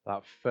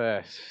That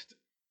first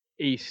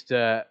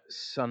Easter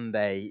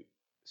Sunday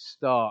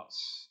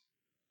starts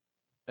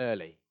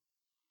early.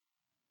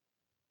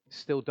 It's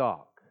still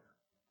dark.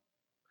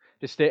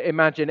 Just to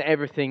imagine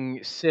everything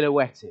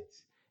silhouetted.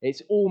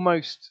 It's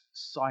almost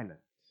silent.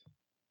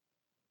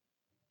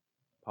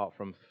 Apart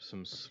from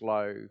some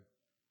slow,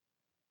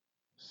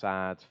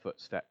 sad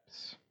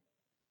footsteps.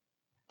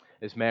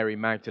 As Mary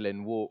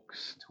Magdalene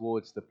walks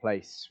towards the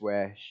place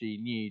where she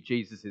knew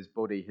Jesus'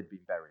 body had been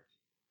buried.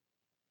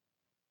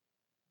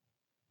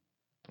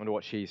 I wonder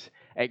what she's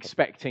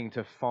expecting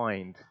to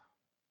find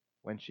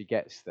when she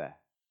gets there.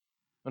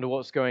 I wonder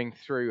what's going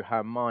through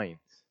her mind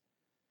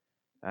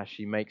as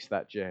she makes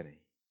that journey.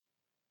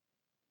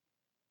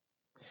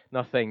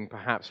 Nothing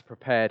perhaps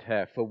prepared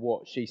her for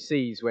what she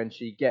sees when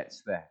she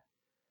gets there.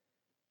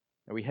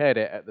 And we heard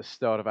it at the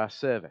start of our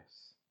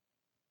service.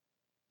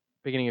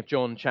 Beginning of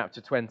John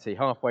chapter 20,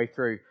 halfway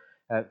through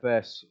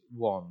verse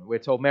 1. We're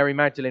told Mary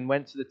Magdalene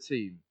went to the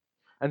tomb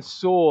and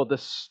saw the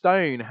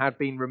stone had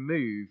been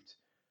removed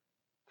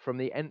from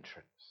the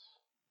entrance.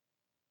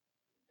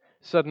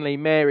 Suddenly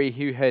Mary,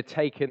 who had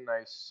taken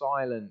those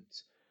silent,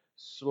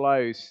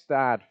 slow,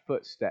 sad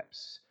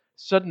footsteps,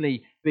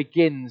 suddenly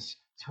begins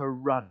to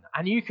run.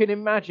 And you can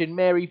imagine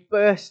Mary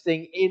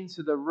bursting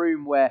into the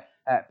room where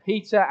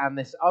Peter and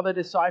this other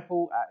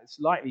disciple, it's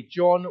likely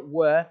John,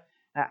 were,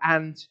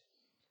 and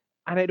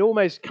it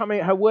almost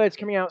her words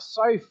coming out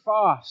so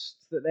fast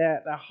that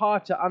they're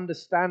hard to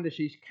understand as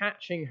she's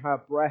catching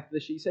her breath,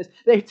 as she says,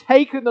 "They've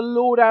taken the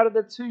Lord out of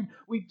the tomb.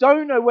 We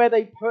don't know where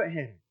they put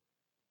him."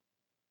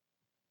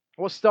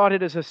 What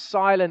started as a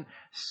silent,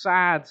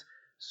 sad,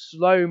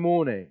 slow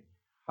morning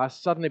has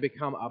suddenly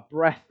become a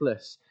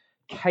breathless,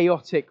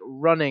 chaotic,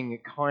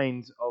 running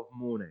kind of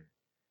morning.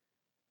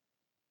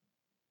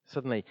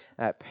 Suddenly,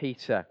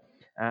 Peter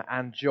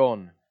and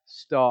John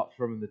start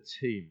from the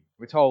tomb.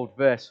 We're told,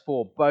 verse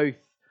 4, both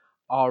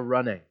are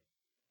running.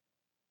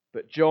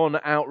 But John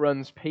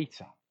outruns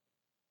Peter.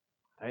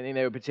 I don't think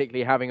they were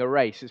particularly having a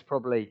race. It's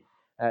probably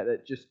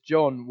that just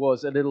John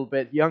was a little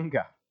bit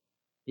younger.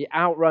 He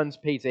outruns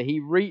Peter.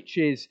 He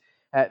reaches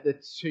the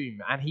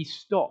tomb and he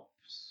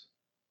stops.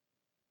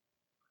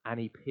 And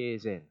he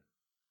peers in.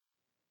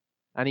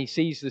 And he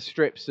sees the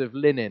strips of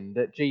linen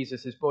that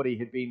Jesus' body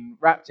had been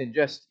wrapped in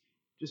just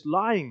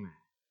lying there.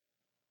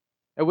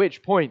 At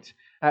which point,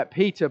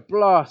 Peter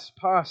blasts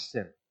past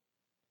him,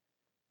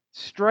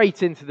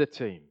 straight into the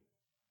tomb.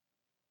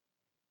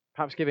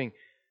 Perhaps giving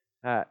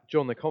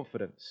John the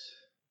confidence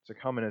to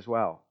come in as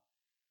well.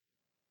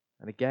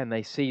 And again,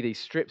 they see these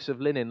strips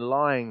of linen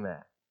lying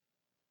there,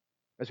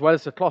 as well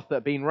as the cloth that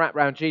had been wrapped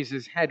around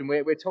Jesus' head. And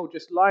we're told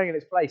just lying in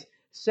its place,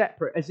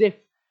 separate,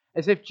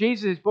 as if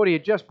Jesus' body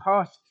had just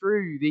passed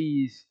through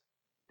these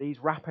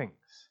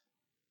wrappings.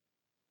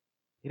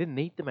 He didn't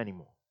need them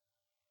anymore.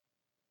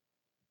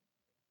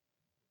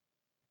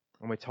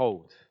 And we're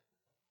told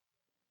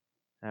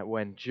that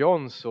when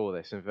John saw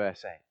this in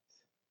verse 8,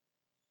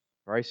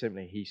 very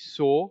simply, he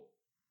saw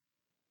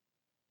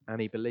and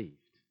he believed.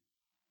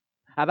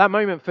 At that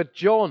moment, for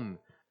John,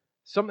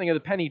 something of the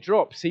penny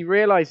drops. He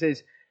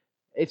realizes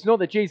it's not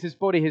that Jesus'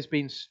 body has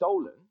been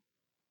stolen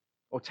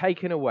or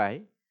taken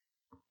away.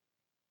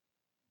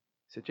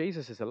 So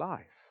Jesus is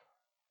alive.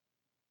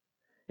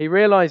 He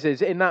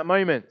realizes in that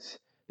moment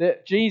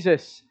that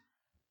Jesus,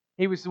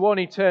 he was the one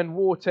who turned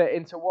water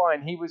into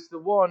wine. He was the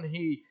one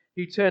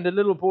who turned a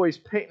little boy's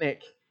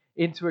picnic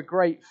into a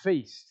great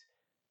feast.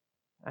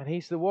 And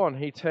he's the one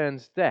who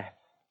turns death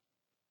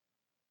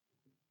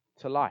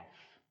to life.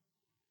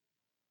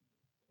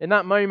 In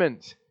that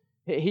moment,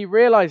 he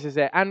realizes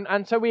it.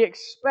 And so we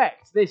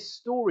expect this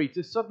story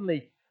to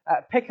suddenly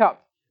pick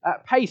up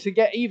pace and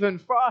get even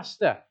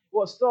faster.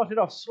 What started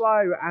off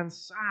slow and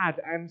sad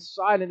and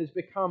silent has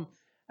become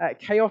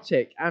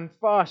chaotic and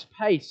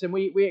fast-paced. And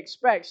we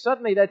expect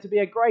suddenly there to be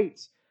a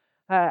great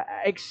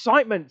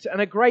excitement and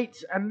a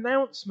great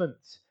announcement.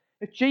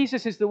 If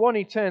Jesus is the one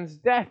who turns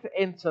death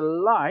into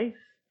life,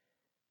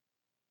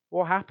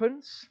 what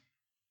happens?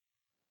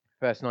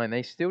 Verse 9,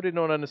 they still did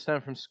not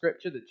understand from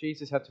Scripture that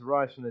Jesus had to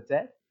rise from the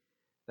dead.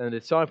 Then the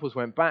disciples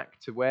went back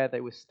to where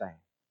they were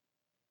staying.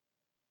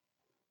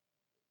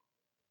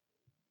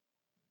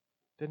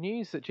 The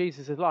news that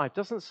Jesus is alive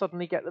doesn't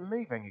suddenly get them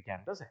moving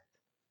again, does it?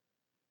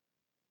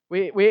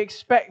 We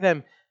expect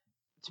them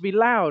to be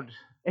loud,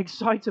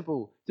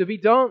 excitable, to be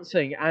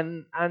dancing,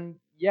 and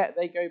yet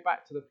they go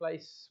back to the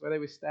place where they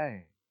were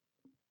staying.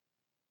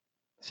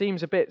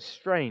 Seems a bit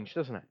strange,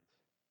 doesn't it?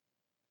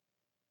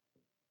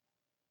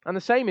 And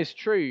the same is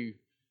true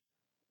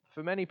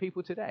for many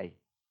people today.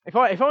 If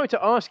I were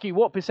to ask you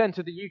what percent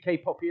of the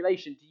UK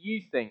population do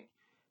you think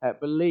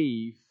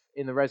believe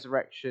in the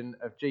resurrection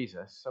of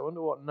Jesus, I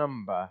wonder what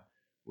number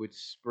would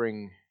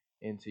spring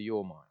into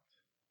your mind.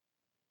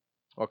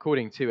 Well,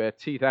 according to a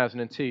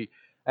 2002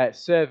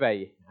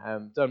 survey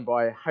done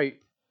by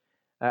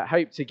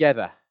Hope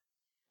Together,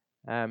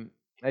 they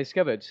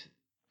discovered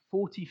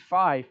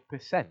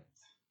 45%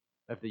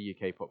 of the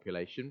UK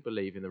population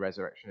believe in the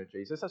resurrection of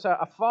Jesus. That's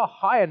a far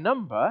higher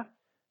number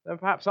than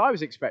perhaps I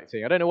was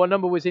expecting. I don't know what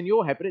number was in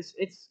your head, but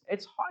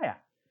it's higher.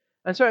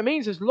 And so it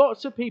means there's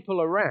lots of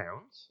people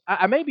around,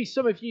 and maybe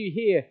some of you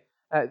here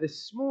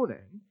this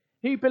morning,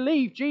 who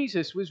believe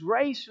Jesus was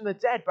raised from the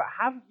dead, but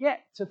haven't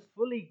yet to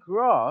fully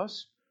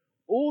grasp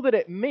all that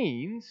it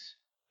means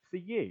for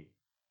you.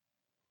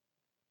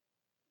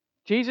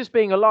 Jesus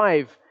being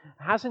alive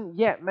hasn't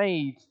yet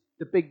made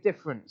the big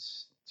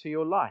difference to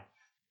your life.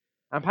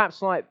 And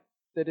perhaps like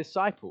the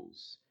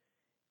disciples,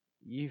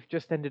 you've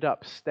just ended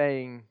up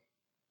staying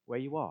where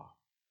you are.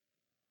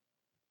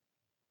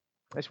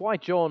 That's why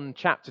John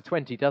chapter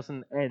 20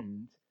 doesn't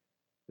end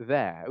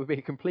there. It would be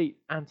a complete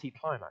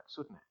anticlimax,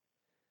 wouldn't it?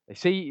 They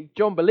see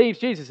John believes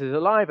Jesus is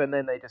alive, and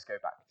then they just go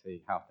back to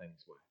how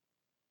things were.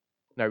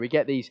 No, we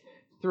get these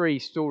three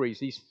stories,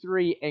 these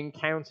three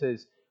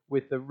encounters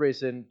with the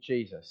risen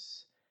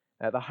Jesus.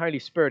 The Holy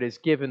Spirit has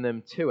given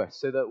them to us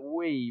so that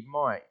we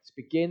might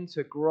begin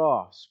to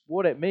grasp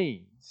what it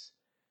means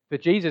for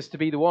Jesus to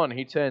be the one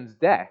who turns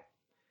death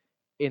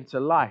into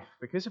life.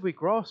 Because if we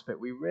grasp it,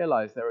 we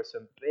realize there are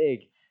some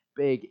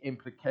big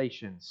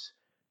implications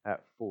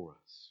for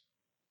us.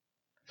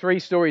 Three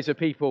stories of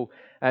people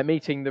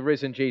meeting the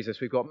risen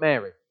Jesus. We've got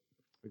Mary,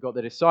 we've got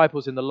the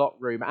disciples in the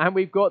locked room, and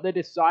we've got the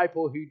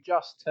disciple who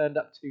just turned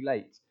up too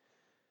late,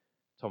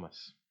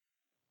 Thomas.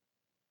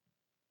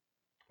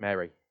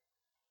 Mary.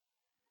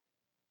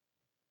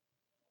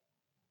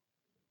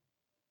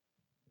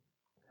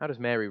 How does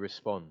Mary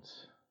respond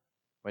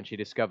when she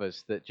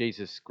discovers that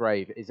Jesus'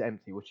 grave is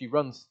empty? Well, she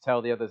runs to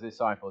tell the other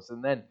disciples,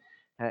 and then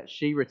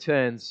she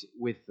returns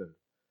with them.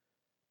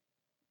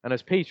 And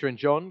as Peter and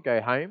John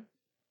go home,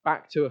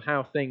 back to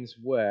how things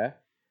were,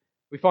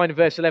 we find in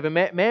verse 11,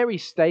 Mary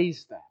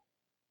stays there,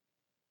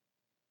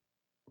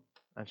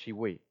 and she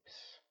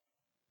weeps.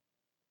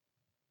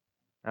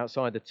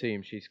 Outside the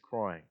tomb, she's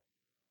crying.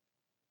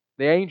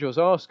 The angels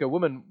ask her,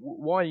 "Woman,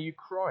 why are you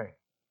crying?"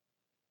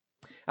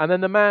 And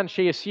then the man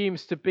she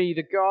assumes to be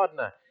the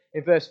gardener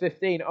in verse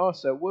 15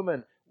 asks her,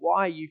 "Woman,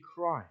 why are you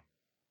crying?"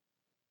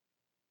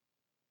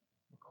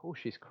 Of course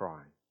she's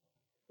crying.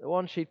 The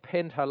one she'd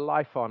pinned her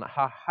life on,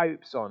 her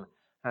hopes on,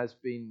 has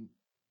been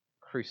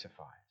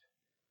crucified.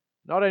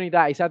 Not only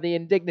that, he's had the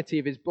indignity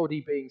of his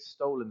body being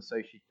stolen,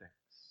 so she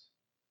thinks.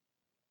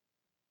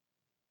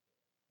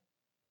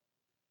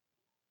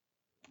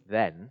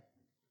 Then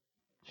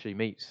she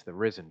meets the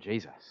risen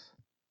Jesus.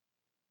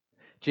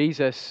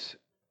 Jesus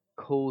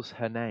calls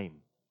her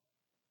name,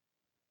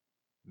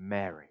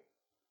 Mary.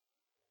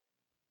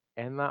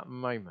 In that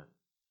moment,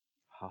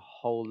 her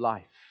whole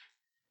life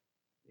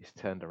is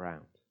turned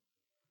around.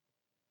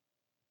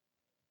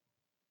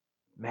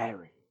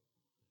 Mary.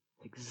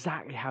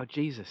 Exactly how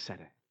Jesus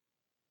said it.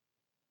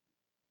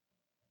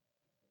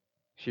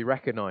 She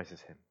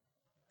recognizes him.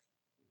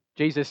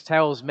 Jesus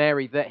tells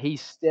Mary that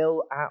he's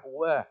still at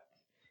work.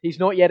 He's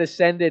not yet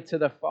ascended to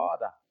the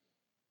Father.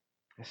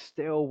 There's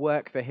still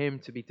work for him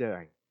to be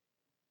doing.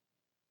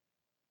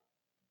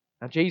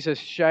 And Jesus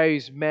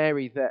shows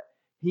Mary that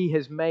he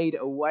has made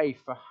a way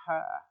for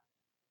her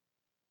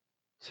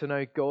to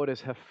know God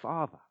as her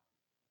Father.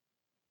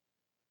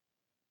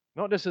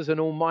 Not just as an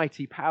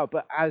almighty power,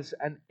 but as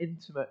an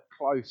intimate,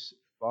 close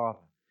Father.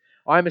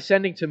 I am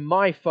ascending to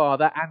my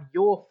Father and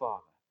your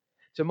Father,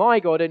 to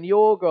my God and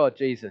your God,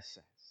 Jesus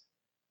says.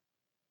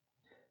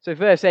 So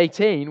verse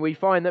 18, we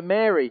find that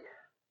Mary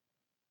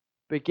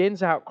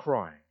begins out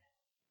crying.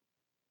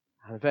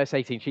 And verse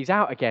 18, she's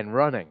out again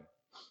running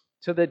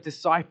to the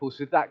disciples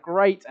with that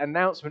great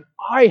announcement,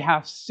 "I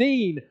have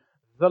seen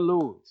the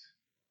Lord."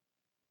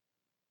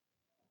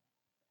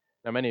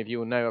 Now, many of you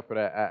will know I've got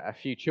a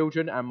few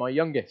children, and my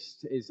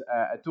youngest is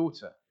a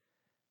daughter,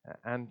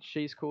 and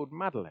she's called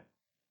Madeline,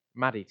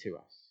 Maddie to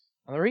us.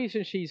 And the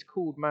reason she's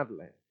called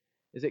Madeline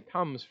is it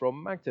comes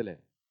from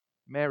Magdalene,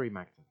 Mary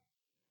Magdalene,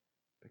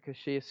 because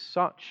she is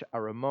such a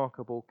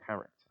remarkable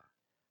character.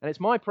 And it's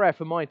my prayer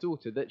for my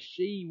daughter that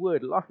she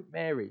would, like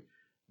Mary,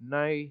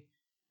 know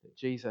that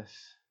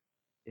Jesus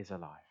is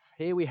alive.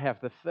 Here we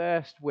have the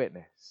first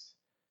witness,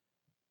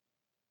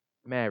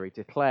 Mary,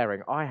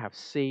 declaring, "I have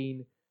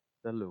seen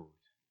the Lord."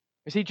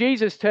 You see,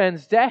 Jesus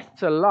turns death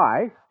to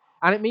life,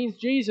 and it means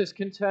Jesus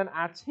can turn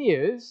our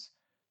tears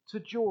to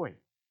joy.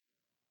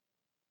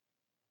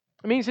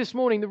 It means this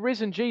morning the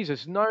risen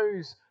Jesus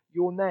knows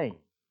your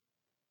name.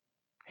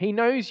 He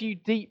knows you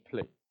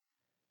deeply.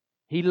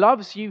 He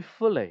loves you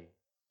fully.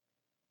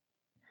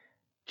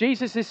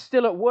 Jesus is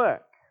still at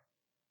work.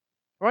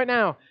 Right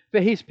now, for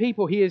his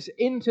people, he is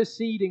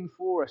interceding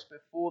for us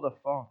before the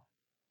Father.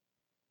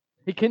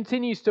 He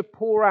continues to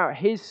pour out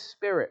his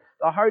Spirit,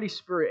 the Holy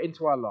Spirit,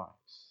 into our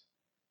lives.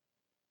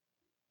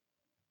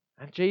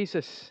 And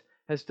Jesus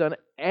has done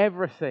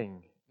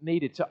everything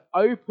needed to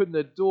open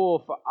the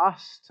door for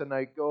us to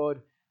know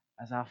God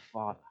as our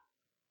Father.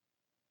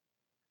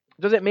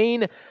 Does it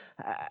mean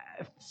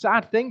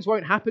sad things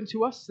won't happen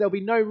to us? There'll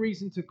be no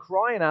reason to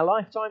cry in our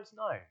lifetimes?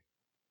 No.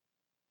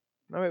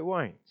 No, it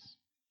won't.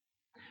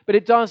 But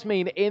it does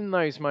mean in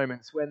those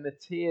moments when the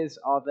tears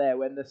are there,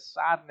 when the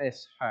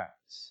sadness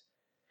hurts,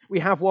 we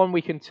have one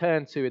we can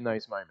turn to in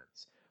those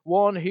moments.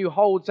 one who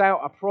holds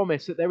out a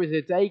promise that there is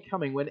a day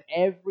coming when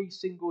every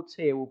single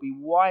tear will be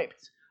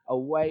wiped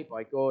away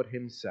by God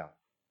himself.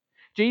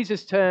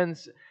 Jesus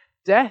turns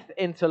death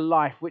into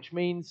life, which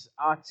means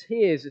our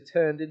tears are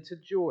turned into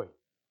joy.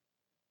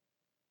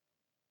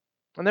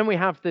 And then we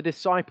have the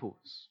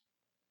disciples.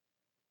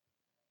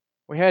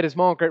 We heard as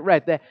Margaret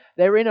read,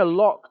 they're in a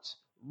locked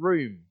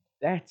room.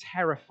 They're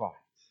terrified.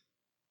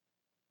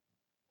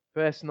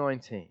 Verse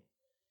 19.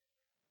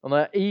 On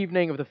the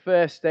evening of the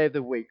first day of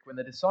the week, when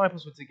the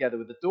disciples were together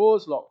with the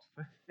doors locked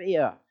for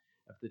fear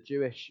of the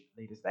Jewish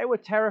leaders, they were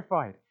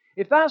terrified.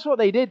 If that's what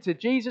they did to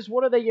Jesus,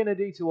 what are they going to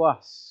do to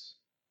us?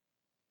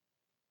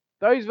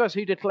 Those of us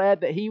who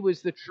declared that he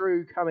was the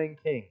true coming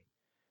king.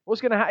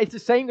 What's going to happen? It's the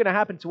same going to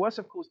happen to us.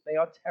 Of course, they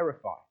are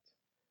terrified.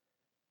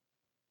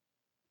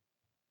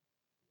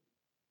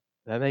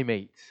 Then they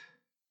meet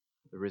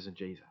the risen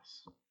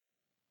Jesus.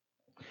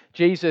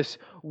 Jesus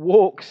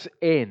walks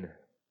in.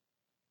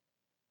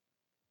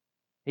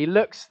 He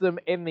looks them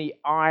in the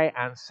eye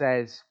and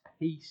says,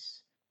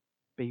 "Peace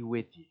be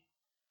with you."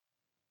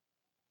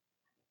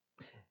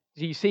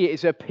 Do you see,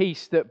 it's a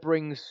peace that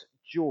brings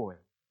joy.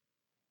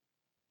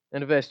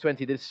 And in verse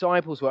 20, the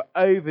disciples were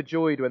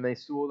overjoyed when they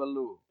saw the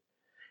Lord.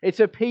 It's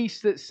a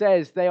peace that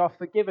says they are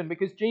forgiven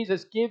because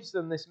Jesus gives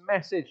them this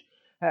message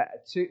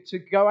to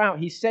go out.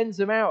 He sends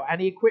them out and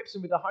he equips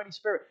them with the Holy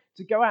Spirit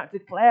to go out and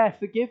declare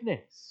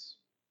forgiveness.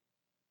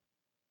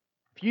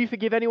 If you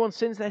forgive anyone's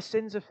sins, their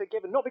sins are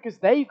forgiven. Not because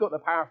they've got the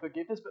power of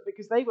forgiveness, but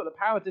because they've got the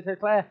power to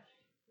declare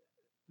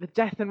the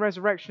death and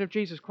resurrection of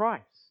Jesus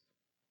Christ.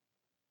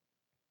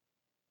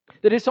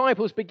 The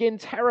disciples begin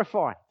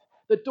terrified.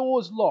 The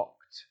doors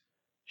locked,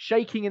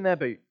 shaking in their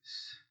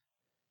boots.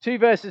 2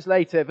 verses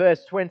later,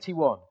 verse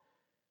 21,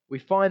 we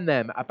find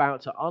them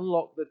about to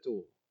unlock the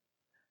door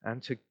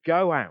and to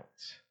go out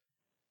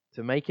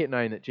to make it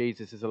known that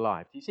Jesus is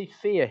alive. Do you see,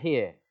 fear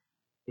here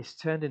is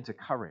turned into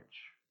courage.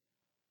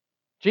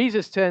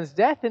 Jesus turns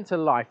death into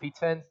life. He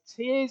turns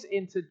tears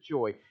into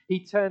joy.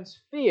 He turns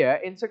fear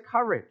into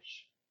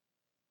courage.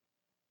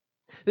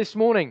 This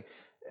morning,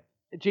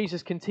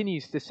 Jesus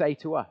continues to say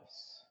to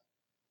us,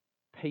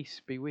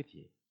 "Peace be with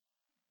you."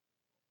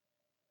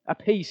 A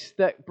peace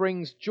that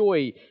brings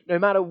joy no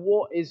matter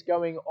what is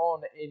going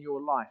on in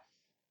your life.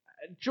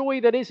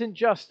 Joy that isn't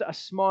just a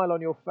smile on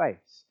your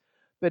face,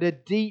 but a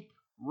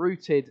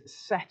deep-rooted,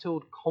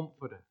 settled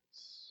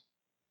confidence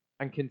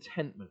and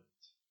contentment.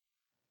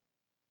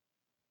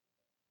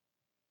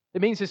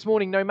 It means this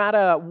morning, no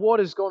matter what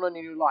has gone on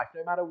in your life,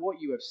 no matter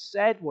what you have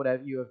said,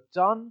 whatever you have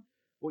done,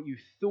 what you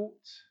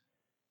thought,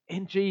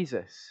 in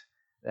Jesus,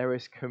 there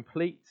is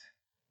complete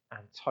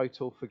and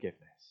total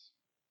forgiveness.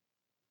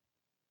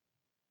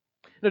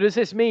 Now, does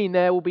this mean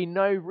there will be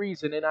no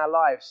reason in our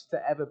lives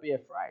to ever be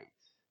afraid?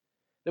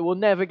 That we'll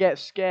never get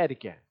scared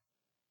again?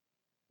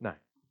 No.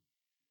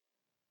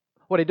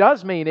 What it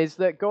does mean is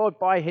that God,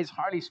 by His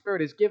Holy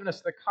Spirit, has given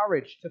us the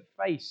courage to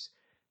face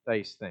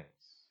those things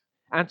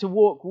and to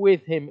walk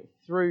with Him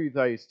through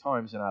those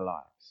times in our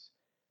lives.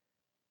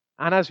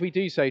 And as we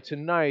do so, to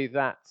know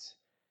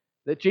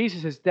that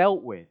Jesus has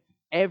dealt with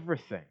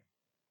everything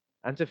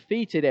and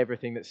defeated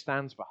everything that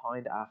stands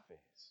behind our fears.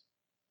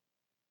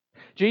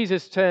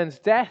 Jesus turns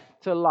death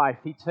to life.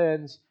 He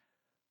turns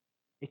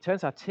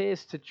our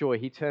tears to joy.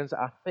 He turns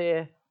our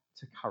fear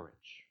to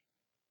courage.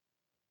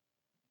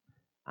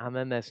 And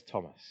then there's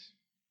Thomas.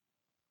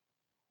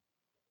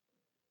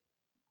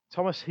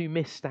 Thomas who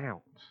missed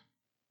out.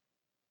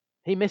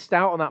 He missed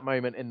out on that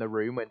moment in the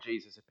room when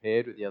Jesus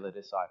appeared with the other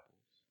disciples.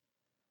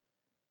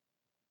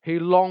 Who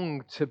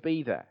longed to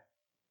be there.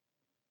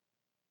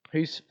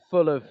 Who's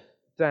full of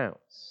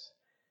doubts.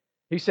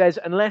 Who says,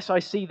 "Unless I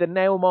see the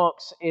nail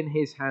marks in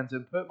his hands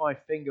and put my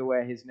finger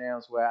where his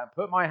nails were and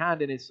put my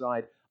hand in his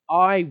side,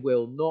 I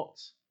will not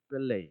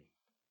believe."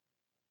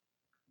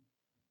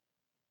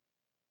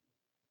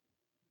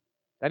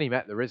 Then he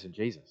met the risen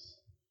Jesus.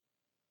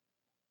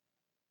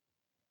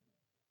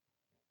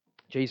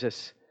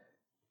 Jesus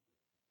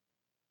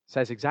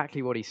says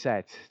exactly what he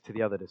said to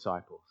the other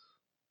disciples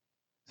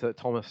so that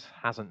Thomas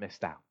hasn't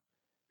missed out.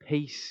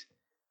 Peace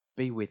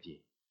be with you.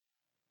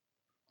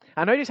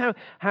 And notice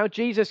how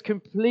Jesus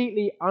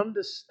completely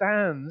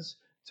understands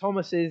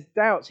Thomas's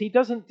doubts. He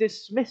doesn't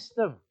dismiss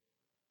them.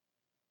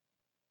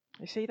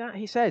 You see that?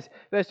 He says,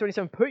 verse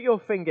 27, "Put your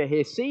finger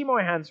here, see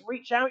my hands,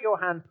 reach out your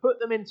hand, put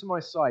them into my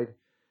side."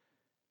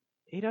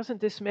 He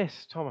doesn't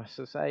dismiss Thomas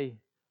to say,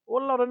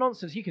 "What a lot of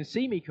nonsense, you can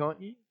see me, can't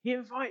you?" He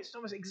invites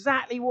Thomas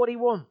exactly what he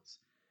wants.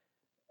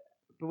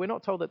 But we're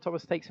not told that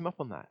Thomas takes him up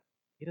on that.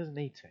 He doesn't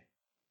need to.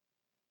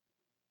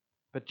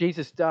 But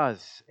Jesus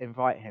does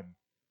invite him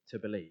to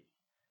believe.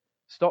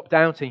 Stop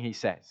doubting, he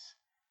says,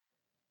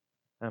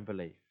 and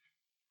believe.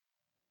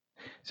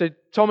 So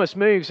Thomas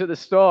moves at the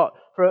start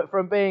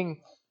from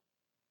being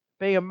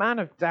a man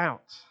of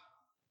doubt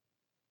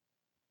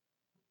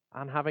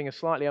and having a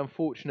slightly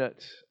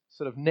unfortunate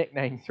sort of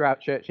nickname throughout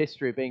church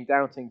history of being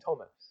Doubting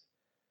Thomas,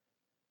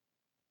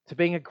 to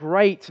being a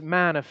great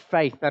man of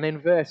faith. And in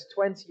verse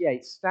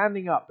 28,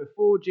 standing up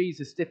before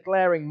Jesus,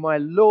 declaring, "My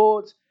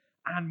Lord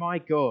and my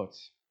God."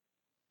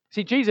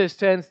 See, Jesus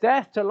turns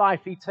death to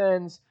life. He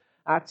turns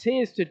our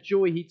tears to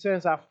joy. He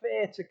turns our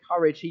fear to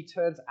courage. He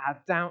turns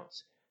our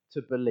doubt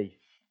to belief.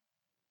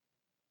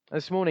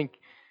 This morning,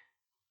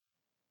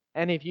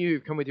 any of you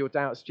who've come with your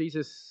doubts,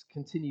 Jesus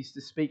continues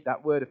to speak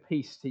that word of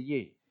peace to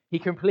you. He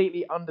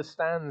completely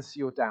understands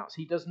your doubts.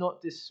 He does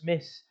not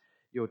dismiss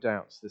your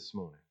doubts this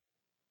morning.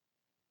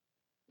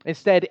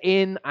 Instead,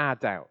 in our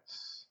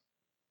doubts,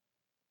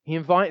 he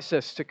invites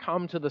us to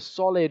come to the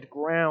solid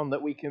ground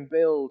that we can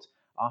build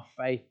our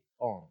faith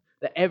on.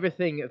 That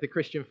everything of the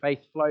Christian faith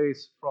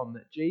flows from,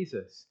 that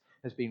Jesus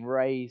has been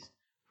raised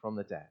from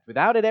the dead.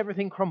 Without it,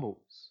 everything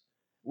crumbles.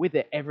 With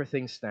it,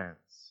 everything stands.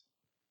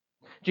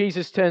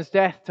 Jesus turns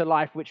death to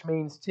life, which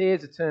means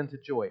tears are turned to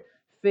joy.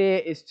 Fear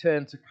is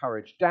turned to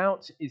courage.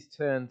 Doubt is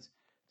turned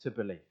to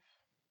belief.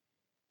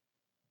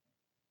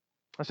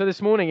 And so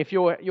this morning, if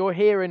you're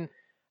here and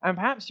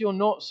perhaps you're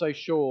not so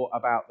sure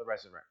about the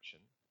resurrection,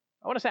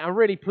 I want to say I'm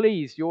really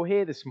pleased you're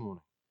here this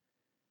morning.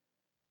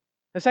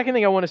 The second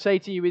thing I want to say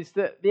to you is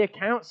that the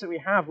accounts that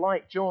we have,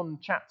 like John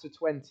chapter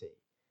 20,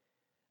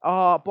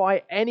 are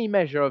by any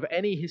measure of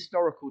any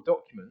historical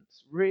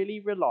documents really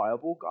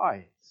reliable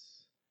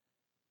guides.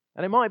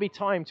 And it might be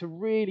time to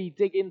really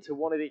dig into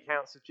one of the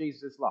accounts of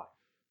Jesus' life.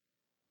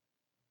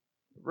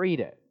 Read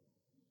it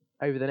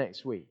over the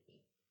next week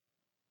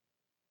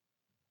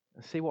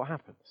and see what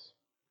happens.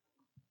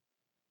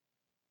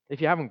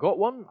 If you haven't got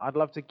one, I'd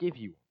love to give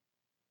you one.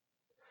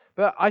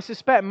 But I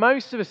suspect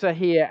most of us are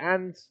here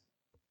and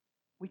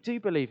we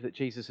do believe that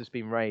Jesus has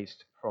been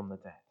raised from the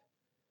dead.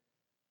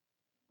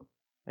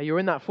 Now, you're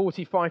in that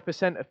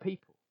 45% of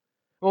people.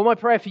 Well, my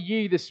prayer for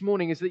you this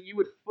morning is that you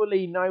would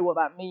fully know what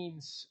that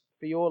means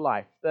for your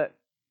life, that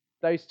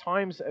those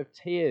times of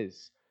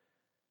tears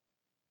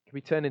can be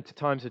turned into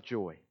times of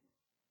joy.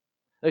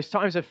 Those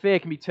times of fear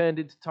can be turned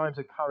into times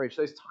of courage.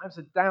 Those times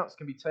of doubts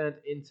can be turned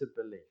into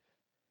belief.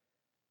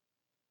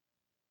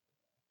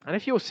 And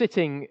if you're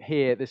sitting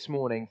here this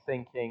morning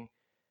thinking,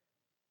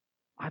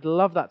 I'd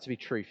love that to be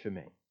true for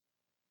me,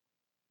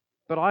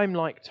 but I'm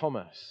like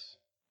Thomas.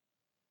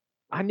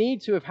 I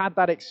need to have had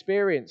that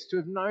experience, to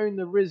have known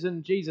the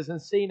risen Jesus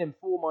and seen him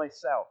for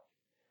myself.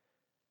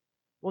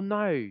 Well,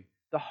 no,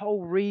 the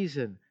whole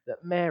reason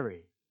that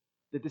Mary,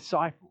 the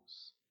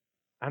disciples,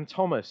 and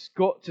Thomas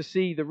got to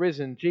see the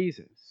risen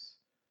Jesus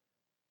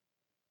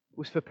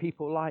was for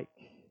people like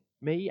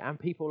me and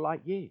people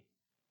like you.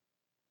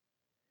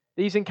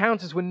 These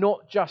encounters were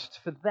not just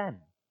for them.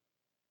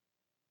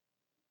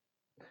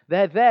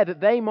 They're there that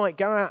they might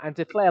go out and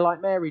declare like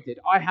Mary did,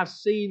 I have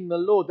seen the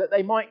Lord, that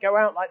they might go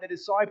out like the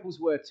disciples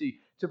were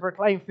to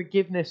proclaim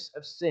forgiveness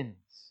of sins,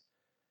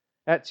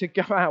 to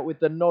go out with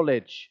the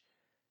knowledge,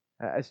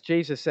 as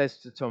Jesus says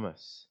to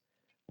Thomas,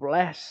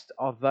 blessed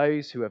are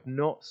those who have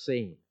not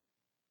seen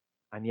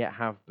and yet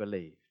have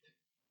believed.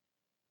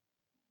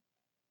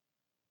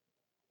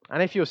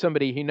 And if you're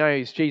somebody who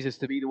knows Jesus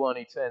to be the one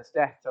who turns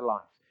death to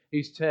life,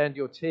 who's turned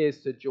your tears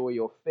to joy,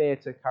 your fear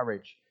to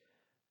courage,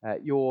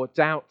 your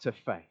doubt to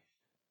faith,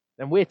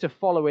 then we're to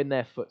follow in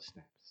their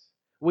footsteps.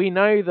 We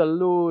know the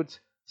Lord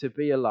to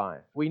be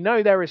alive. We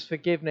know there is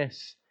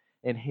forgiveness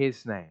in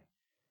his name.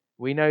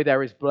 We know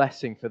there is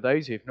blessing for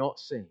those who have not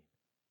seen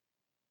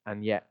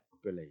and yet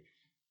believe.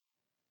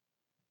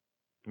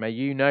 May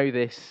you know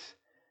this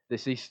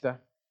Easter.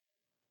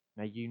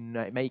 May you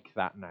make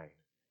that known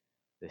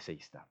this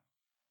Easter.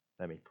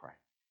 Let me pray.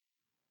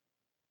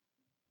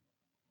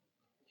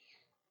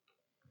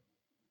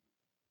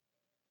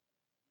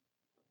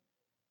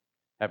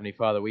 Heavenly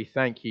Father, we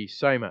thank you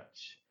so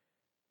much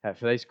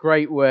for those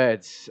great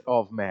words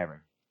of Mary.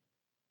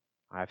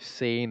 I have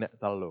seen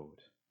the Lord.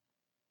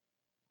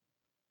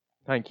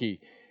 Thank you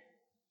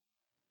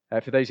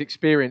for those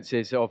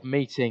experiences of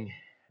meeting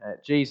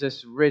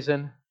Jesus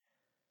risen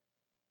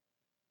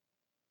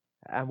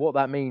and what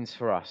that means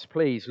for us.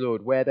 Please,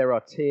 Lord, where there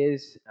are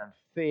tears and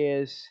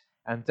fears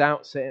and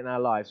doubts in our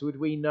lives, would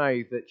we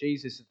know that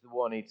Jesus is the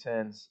one who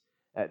turns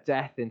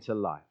death into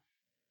life.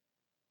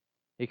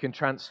 He can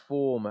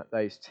transform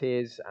those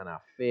tears and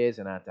our fears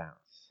and our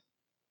doubts.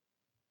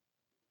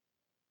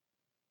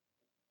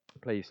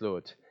 Please,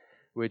 Lord,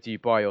 would you,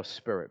 by your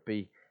Spirit,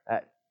 be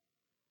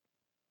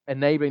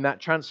enabling that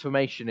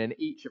transformation in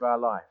each of our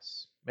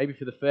lives, maybe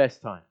for the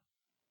first time,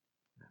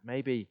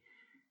 maybe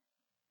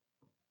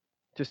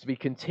just to be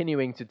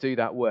continuing to do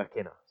that work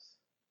in us.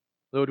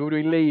 Lord, would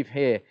we leave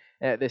here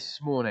this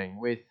morning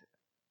with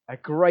a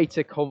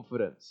greater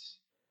confidence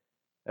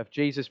of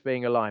Jesus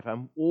being alive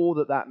and all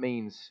that that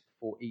means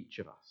for each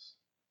of us.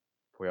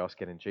 We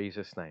ask it in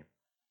Jesus' name.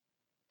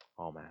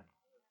 Amen.